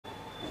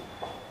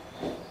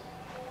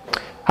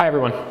Hi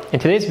everyone, in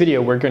today's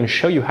video we're going to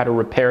show you how to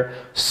repair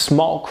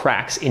small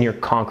cracks in your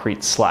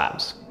concrete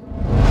slabs.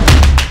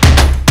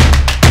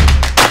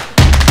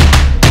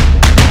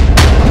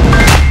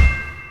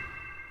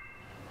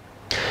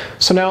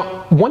 So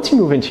now, once you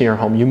move into your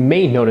home, you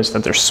may notice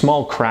that there's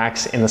small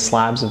cracks in the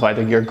slabs of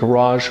either your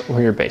garage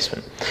or your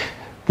basement.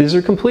 These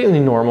are completely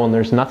normal and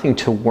there's nothing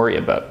to worry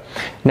about.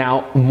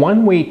 Now,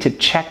 one way to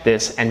check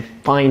this and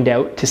find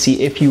out to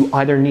see if you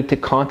either need to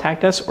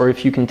contact us or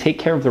if you can take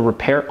care of the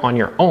repair on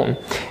your own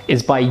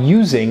is by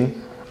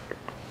using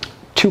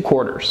 2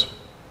 quarters.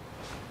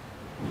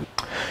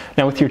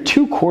 Now, with your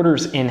 2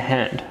 quarters in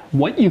hand,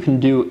 what you can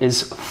do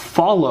is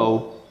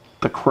follow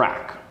the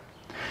crack.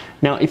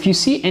 Now, if you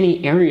see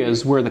any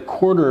areas where the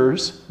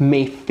quarters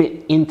may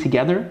fit in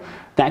together,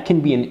 that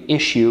can be an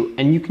issue,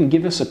 and you can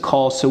give us a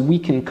call so we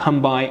can come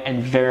by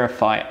and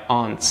verify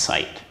on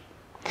site.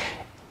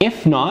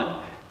 If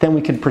not, then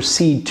we can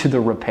proceed to the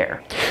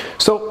repair.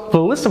 So the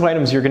list of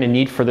items you're going to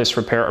need for this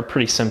repair are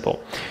pretty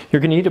simple. You're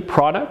going to need a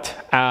product.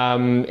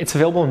 It's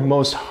available in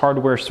most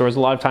hardware stores. A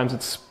lot of times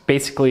it's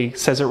basically,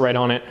 says it right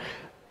on it,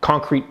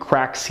 concrete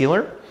crack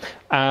sealer,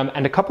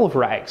 and a couple of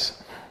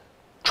rags.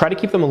 Try to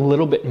keep them a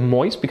little bit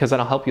moist because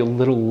that'll help you a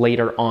little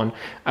later on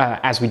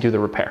as we do the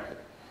repair.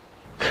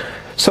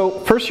 So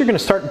first you're going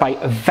to start by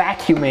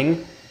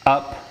vacuuming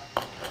up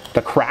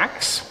the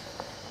cracks.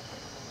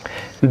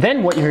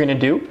 Then what you're going to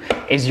do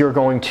is you're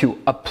going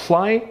to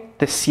apply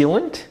the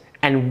sealant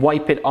and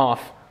wipe it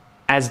off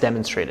as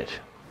demonstrated.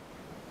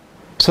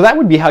 So that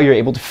would be how you're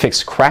able to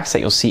fix cracks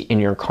that you'll see in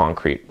your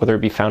concrete, whether it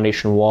be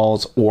foundation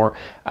walls or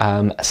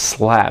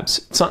slabs.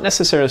 It's not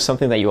necessarily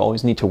something that you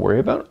always need to worry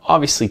about.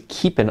 Obviously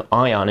keep an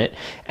eye on it,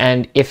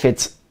 and if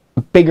it's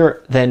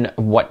bigger than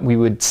what we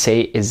would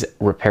say is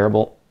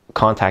repairable,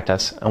 contact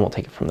us and we'll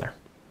take it from there.